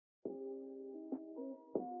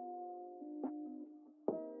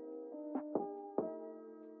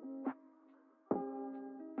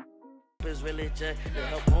whippers really jet.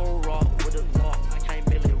 The moon rock with a clock. I can't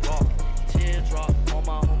really rock. Teardrop on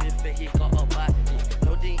my homie fit, he got a back.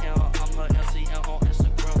 No DM, I'm her LCM on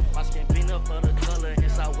Instagram. My skin peanut butter color,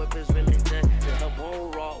 inside whippers really jet. The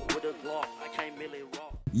moon rock with a clock. I can't really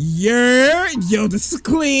rock. Yeah, yo, this is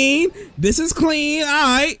clean. This is clean.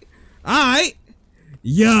 Alright. Alright.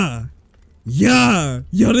 Yeah. Yeah.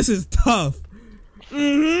 Yo, this is tough.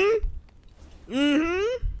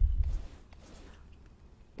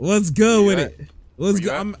 Let's go with it. Let's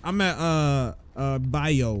go. I'm at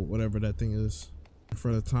bio, whatever that thing is,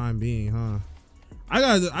 for the time being, huh?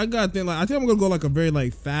 I got think like I think I'm gonna go like a very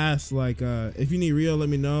like fast like if you need real, let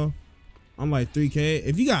me know. I'm like 3K.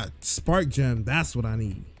 If you got spark gem, that's what I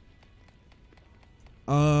need.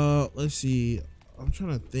 Let's see. I'm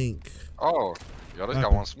trying to think. Oh, y'all just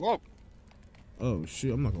got one smoke. Oh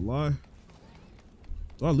shoot, I'm not gonna lie.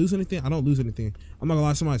 Do I lose anything? I don't lose anything. I'm not gonna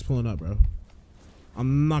lie, somebody's pulling up, bro.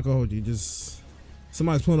 I'm not gonna hold you. Just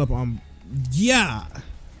somebody's pulling up on. Yeah.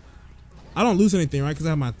 I don't lose anything, right? Because I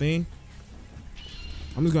have my thing.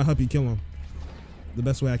 I'm just gonna help you kill him the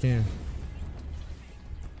best way I can.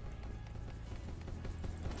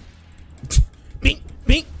 Bink,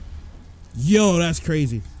 bink. Yo, that's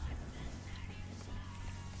crazy.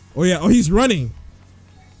 Oh yeah. Oh, he's running.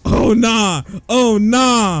 Oh nah. Oh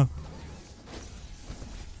nah.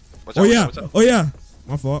 Oh yeah. Oh yeah.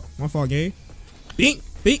 My fault. My fault, game. Bink,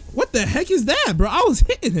 bink. What the heck is that, bro? I was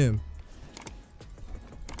hitting him.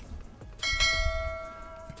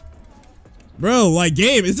 Bro, like,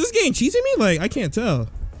 game, is this game cheating me? Like, I can't tell.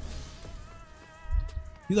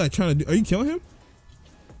 He's like trying to do. Are you killing him?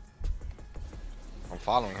 I'm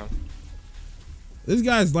following him. This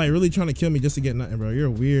guy's like really trying to kill me just to get nothing, bro.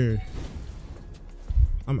 You're weird.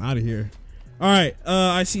 I'm out of here. All right,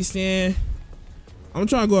 I see Stan. I'm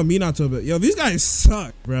trying to go a Minato, but yo, these guys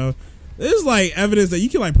suck, bro. This is like evidence that you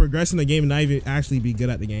can like progress in the game and not even actually be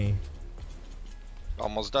good at the game.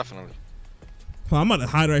 Almost definitely. I'm about to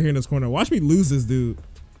hide right here in this corner. Watch me lose this dude.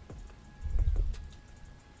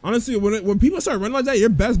 Honestly, when people start running like that, your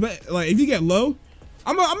best bet, like if you get low,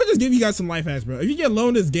 I'm gonna just give you guys some life hacks, bro. If you get low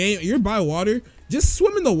in this game, you're by water, just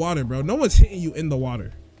swim in the water, bro. No one's hitting you in the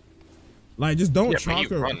water. Like, just don't try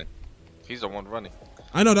to run. He's the one running.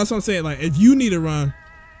 I know, that's what I'm saying. Like, if you need to run,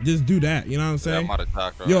 just do that. You know what I'm saying? Yeah, I'm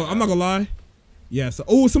attack right yo, now. I'm not gonna lie. Yeah. So,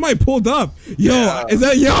 oh, somebody pulled up. Yo, yeah. Is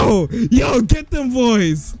that yo? Get them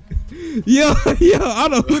boys. Yo, I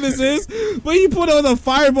don't know who this is, but he pulled up with a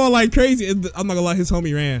fireball like crazy. I'm not gonna lie, his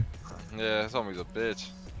homie ran. Yeah, his homie's a bitch.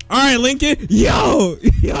 All right, Lincoln. Yo,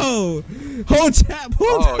 whole chat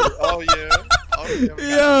pulled up. Oh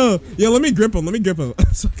yeah. Yo, let me grip him.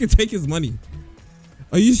 So I can take his money.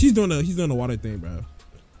 Oh, he's doing a water thing, bro.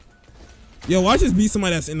 Yo, watch this be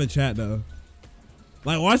somebody that's in the chat though.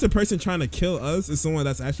 Like, watch the person trying to kill us is someone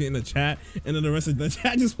that's actually in the chat, and then the rest of the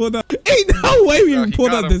chat just pulled up. Ain't no way we even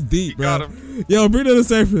pulled up this deep, bro. Yo, bring it to the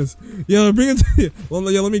surface. Yo, bring it to you. Well,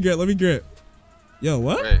 yo, let me grip. Yo,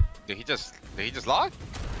 what? Wait, did he just lie?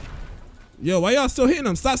 Yo, why y'all still hitting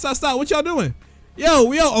him? Stop. What y'all doing?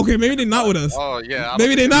 Yo, okay, maybe they're not with us. Oh, yeah.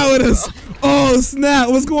 Maybe they're not with us. Oh, snap.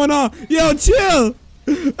 What's going on? Yo, chill.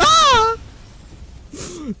 Ah!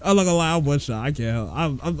 I'm not gonna lie, I'm one shot. I can't help. I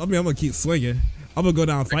mean, I'm gonna keep swinging. I'm gonna go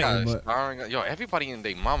down fighting, but yo, everybody in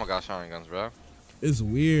their mama got shotgun guns, bro. It's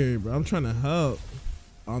weird, bro. I'm trying to help.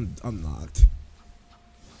 I'm knocked.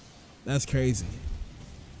 That's crazy.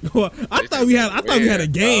 I thought we had a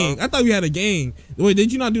gang. I thought we had a gang. Wait,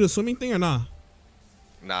 did you not do the swimming thing or not?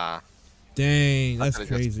 Nah. Dang, that's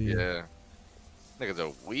crazy. Yeah. Niggas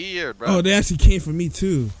are weird, bro. Oh, they actually came for me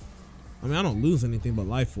too. I mean, I don't lose anything but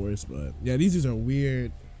life force, but yeah, these dudes are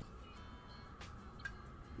weird.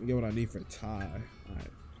 Let me get what I need for Ty. All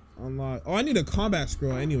right, unlock. Oh, I need a combat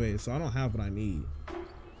scroll anyway, so I don't have what I need.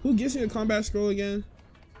 Who gives me a combat scroll again?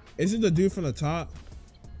 Is it the dude from the top?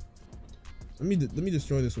 Let me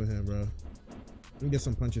destroy this with him, bro. Let me get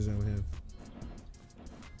some punches in with him.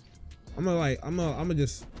 I'm gonna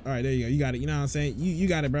just. All right, there you go. You got it. You know what I'm saying? You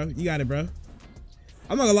got it, bro. You got it, bro.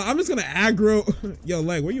 I'm not gonna lie. I'm just gonna aggro. Yo,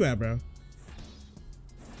 leg, where you at, bro?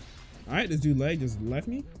 All right, this dude leg just left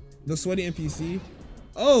me. The sweaty NPC.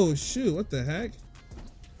 Oh shoot! What the heck?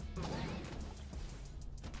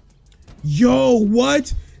 Yo,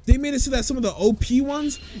 what? They made it so that some of the OP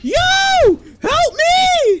ones. Yo, help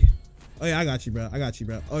me! Oh yeah, I got you, bro.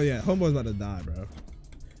 Oh yeah, homeboy's about to die, bro.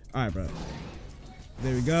 All right, bro.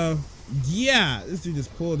 There we go. Yeah, this dude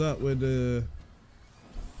just pulled up with the.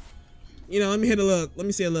 You know, let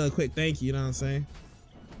me say a little quick thank you. You know what I'm saying?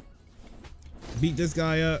 Beat this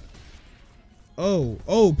guy up.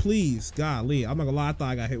 Oh, please, golly, I'm not gonna lie. I thought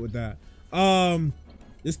I got hit with that.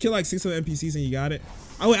 Just kill like 6 other NPCs and you got it.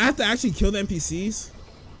 Oh wait, I have to actually kill the NPCs?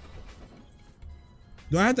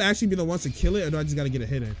 Do I have to actually be the ones to kill it, or do I just gotta get a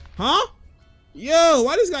hit in? Huh? Yo,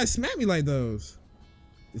 why this guy smack me like those?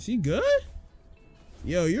 Is he good?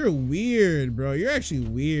 Yo, you're weird, bro. You're actually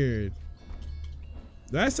weird.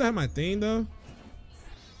 Do I still have my thing though?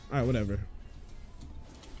 Alright, whatever.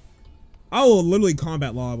 I will literally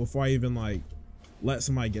combat law before I even like let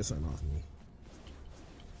somebody get something off me.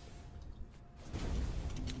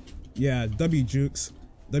 Yeah, W jukes.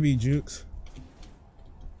 W jukes.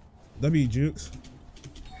 W jukes.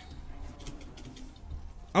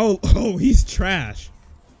 Oh, he's trash.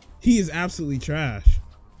 He is absolutely trash.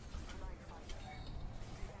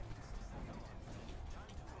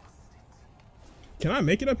 Can I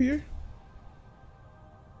make it up here?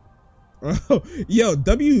 Oh, yo,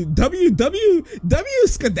 W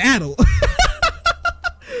skedaddle.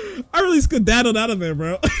 I really skedaddled out of there,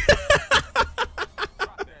 bro.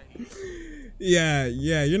 Yeah,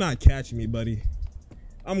 you're not catching me, buddy.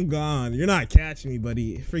 I'm gone. You're not catching me,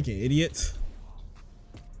 buddy. Freaking idiots.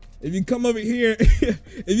 If you come over here,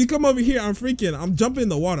 I'm jumping in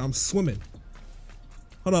the water. I'm swimming.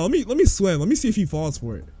 Hold on, let me swim. Let me see if he falls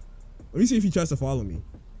for it. Let me see if he tries to follow me.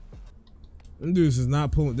 Them dudes is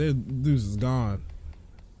not pulling. Their dudes is gone.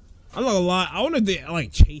 I'm not gonna lie. I wanted to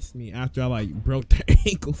like chase me after I like broke their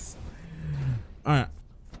ankles. All right.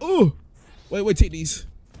 Ooh. Wait. Take these.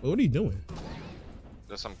 Wait, what are you doing?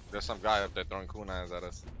 There's some guy up there throwing kunais at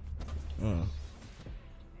us. Oh.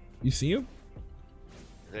 You see him?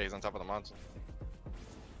 Yeah, he's on top of the mountain.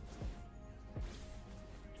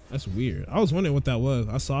 That's weird. I was wondering what that was.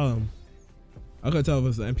 I saw him. I couldn't tell if it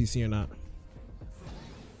was an NPC or not.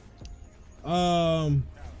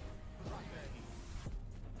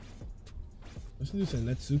 This dude said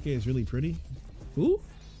Netsuke is really pretty. Who?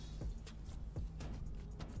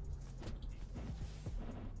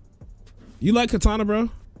 You like Katana, bro?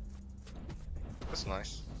 That's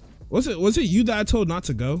nice. Was it you that I told not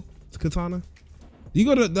to go to Katana? Do you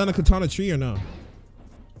go down a Katana tree or no?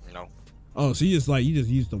 No. Oh, so you just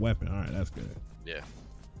used the weapon. All right, that's good. Yeah.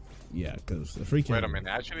 Yeah, because the freaking. Wait a minute.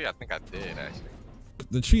 Actually, I think I did actually.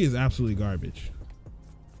 The tree is absolutely garbage.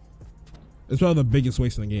 It's probably the biggest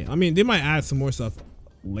waste in the game. I mean, they might add some more stuff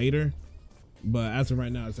later, but as of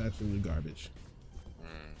right now, it's absolutely garbage.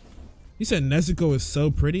 You said Nezuko is so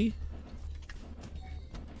pretty.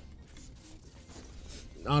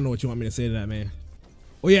 I don't know what you want me to say to that, man.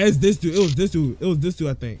 Oh yeah, it's this dude. It was this dude.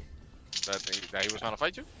 I think. That he was trying to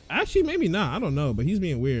fight you? Actually, maybe not. I don't know, but he's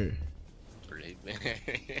being weird.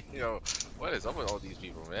 Yo, what is up with all these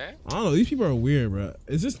people, man? I don't know. These people are weird, bro.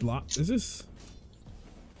 Is this locked? Is this?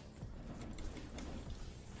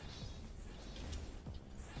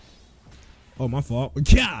 Oh, my fault.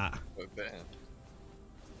 Yeah. Oh, damn.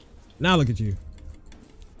 Now look at you.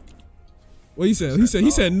 What he said?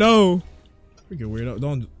 He said no. Freaking weirdo.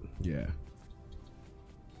 Don't. Yeah.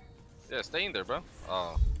 Yeah, stay in there, bro.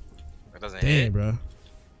 Oh, it doesn't Damn, hit. bro.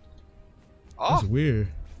 Oh, That's weird.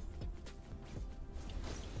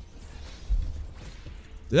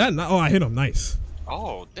 Did that not? Oh, I hit him. Nice.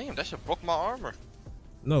 oh, damn, that shit broke my armor.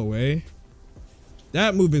 No way.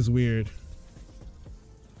 That move is weird.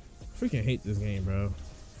 Freaking hate this game, bro.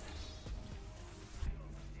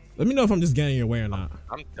 Let me know if I'm just getting your way or not.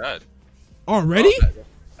 I'm dead. Already? Oh,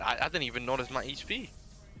 I didn't even notice my HP.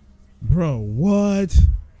 Bro, what?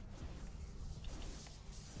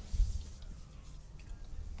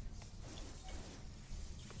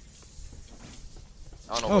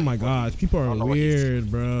 I don't know Oh what- my gosh, people I are don't know what he's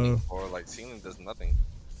weird, bro. Or like ceiling does nothing.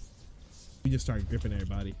 We just start gripping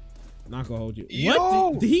everybody. Not gonna hold you. Yo!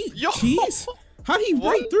 What? Did he Yo! cheese? How'd he break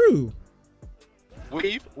What? through?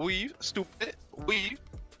 Weave, stupid, weave.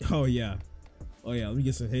 Oh yeah. Oh yeah, let me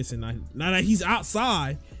get some hits and now that he's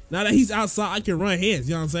outside, I can run hands,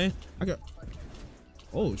 you know what I'm saying? I can.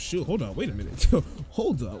 Oh shoot, hold on, wait a minute.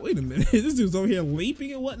 Hold up, wait a minute. This dude's over here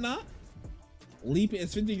leaping and whatnot. Leaping,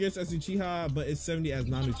 it's 50 years as Uchiha, but it's 70 as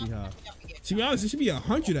non-Uchiha. To be honest, it should be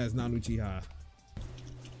 100 as non-Uchiha.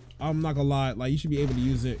 I'm not gonna lie, like you should be able to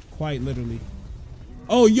use it quite literally.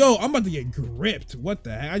 Oh yo, I'm about to get gripped. What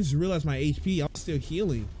the heck? I just realized my HP, I'm still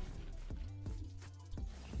healing.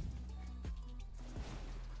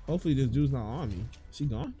 Hopefully this dude's not on me. Is he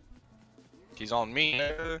gone? He's on me.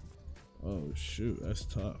 Oh shoot, that's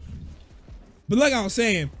tough. But like I was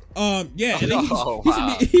saying, yeah, and then Oh,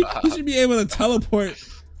 he should be able to teleport.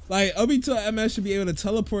 Like Obito MS should be able to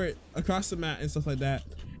teleport across the map and stuff like that.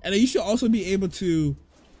 And then you should also be able to,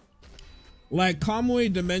 like,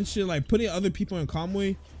 Kamui Dimension, like putting other people in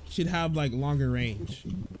Kamui should have like longer range.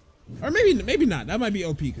 Or maybe not. That might be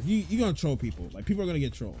OP because you're gonna troll people. Like people are gonna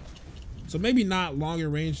get trolled. So maybe not longer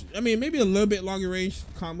range. I mean, maybe a little bit longer range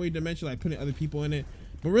combo dimension, like putting other people in it.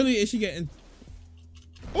 But really, is she getting?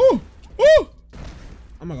 Oh, oh!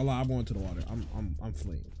 I'm not gonna lie, I'm going to the water. I'm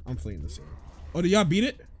fleeing. I'm fleeing the scene. Oh, did y'all beat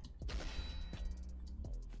it?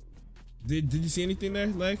 Did you see anything there,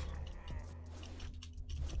 leg?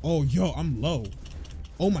 Oh, yo, I'm low.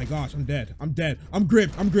 Oh my gosh, I'm dead. I'm dead. I'm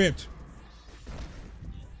gripped. I'm gripped.